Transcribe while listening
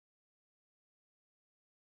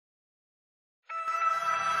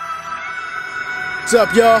What's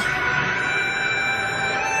up, y'all?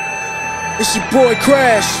 It's your boy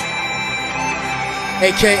Crash,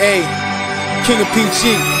 aka King of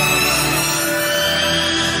PG.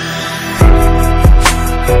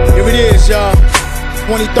 Here it is, y'all.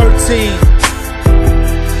 2013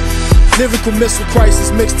 Lyrical Missle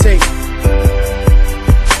Crisis mixtape.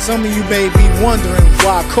 Some of you may be wondering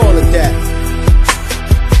why I call it that.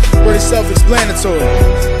 Pretty self-explanatory.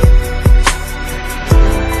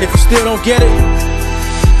 If you still don't get it,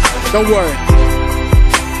 don't worry.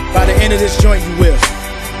 By the end of this joint, you will.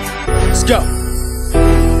 Let's go.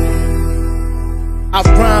 I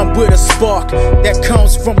rhyme with a spark that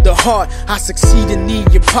comes from the heart. I succeed in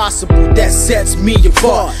the impossible, that sets me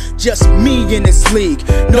apart. Just me in this league,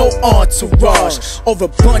 no entourage, or a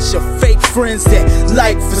bunch of fake friends that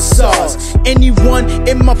like facades. Anyone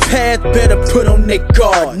in my path better put on their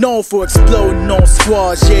guard. Known for exploding on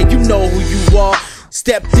squads, yeah, you know who you are.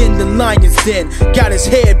 Stepped in the lion's den, got his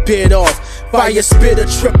head bit off. Fire spitter,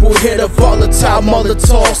 triple hitter, volatile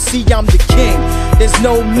Molotov. See, I'm the king, there's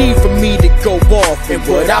no need for me to go off. And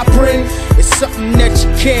what I bring is something that you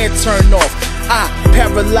can't turn off. I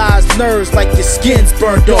paralyze nerves like your skin's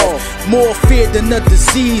burned off. More fear than a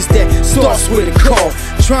disease that starts with a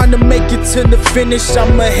cough. Trying to make it to the finish,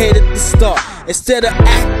 I'm ahead at the start. Instead of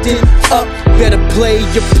acting up, better play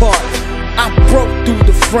your part. I broke through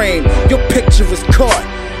the frame, your picture is caught.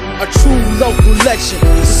 A true local legend,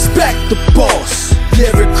 suspect the boss.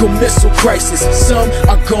 Lyrical Missle Crisis. Some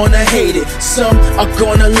are gonna hate it, some are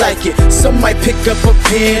gonna like it. Some might pick up a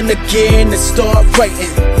pen again and start writing.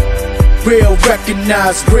 Real,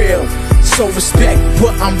 recognize real, so respect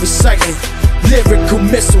what I'm reciting. Lyrical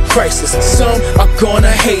Missle Crisis. Some are gonna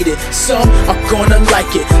hate it, some are gonna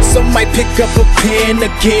like it. Some might pick up a pen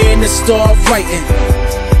again and start writing.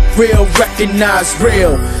 Real, recognize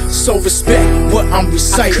real, so respect what I'm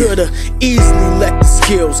reciting. I could've easily let the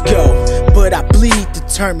skills go, but I bleed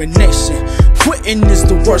determination. Quitting is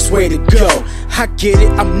the worst way to go. I get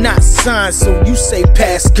it, I'm not signed, so you say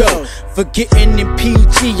pass go. Forgetting in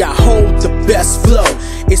PG, I hold the best flow.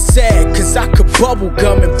 It's sad, cause I could bubble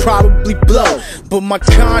gum and probably blow, but my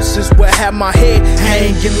conscience will have my head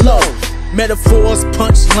hanging low. Metaphors,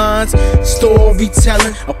 punchlines,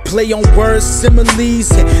 storytelling, a play on words, similes,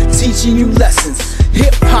 and teaching you lessons.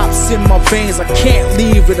 Hip-hop's in my veins, I can't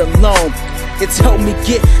leave it alone. It's helped me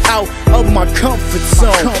get out of my comfort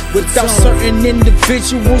zone. Without certain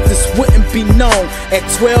individuals, this wouldn't be known. At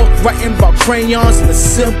 12, writing about crayons in a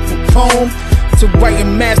simple poem, to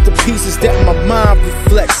writing masterpieces that my mind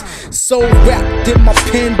reflects. So wrapped in my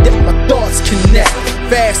pen that my thoughts connect.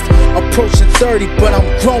 Fast, approaching 30, but I'm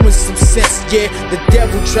growing some sense. Yeah, the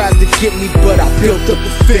devil tries to get me, but I built up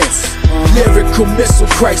a fence. Lyrical Missle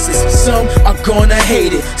Crisis. Some are gonna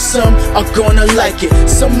hate it, some are gonna like it.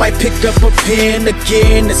 Some might pick up a pen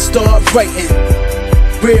again and start writing.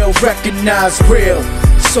 Real, recognize real,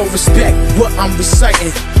 so respect what I'm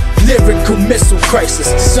reciting. Lyrical Missle Crisis.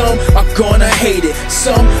 Some are gonna hate it,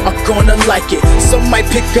 some are gonna like it. Some might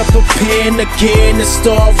pick up a pen again and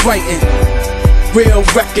start writing. Real,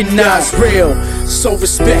 recognize real, so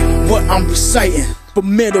respect what I'm reciting.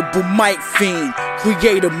 Formidable mic fiend,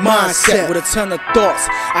 create a mindset with a ton of thoughts.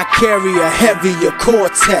 I carry a heavier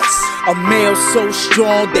cortex, a male so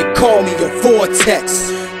strong they call me a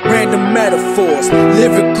vortex. Random metaphors,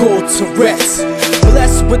 lyrical Tourette's.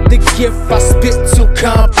 Blessed with the gift, I spit too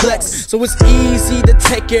complex, so it's easy to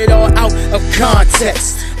take it all out of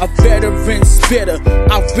context. A veteran spitter,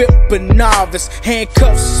 I rip a novice.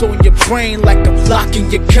 Handcuffs on your brain like I'm locking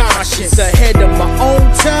your conscience. Ahead of my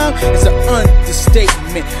own time is an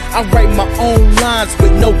understatement. I write my own lines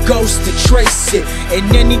with no ghost to trace it.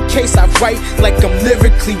 In any case, I write like I'm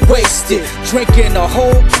lyrically wasted, drinking a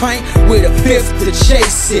whole pint with a fifth to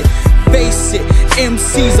chase it. Face it,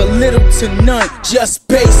 MC's a little to none, just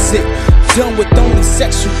basic. Done with only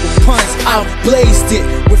sexual puns, I've blazed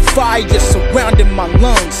it with fire surrounding my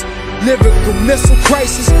lungs. Lyrical Missle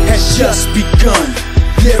Crisis has just begun.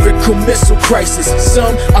 Lyrical Missle Crisis.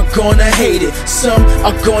 Some are gonna hate it, some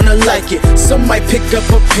are gonna like it. Some might pick up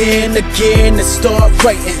a pen again and start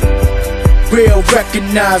writing. Real,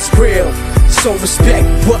 recognize real, so respect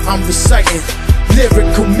what I'm reciting.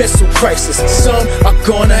 Lyrical Missle Crisis. Some are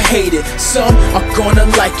gonna hate it, some are gonna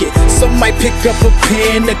like it. Some might pick up a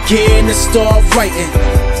pen again and start writing.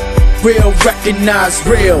 Real, recognize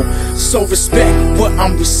real, so respect what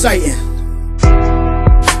I'm reciting.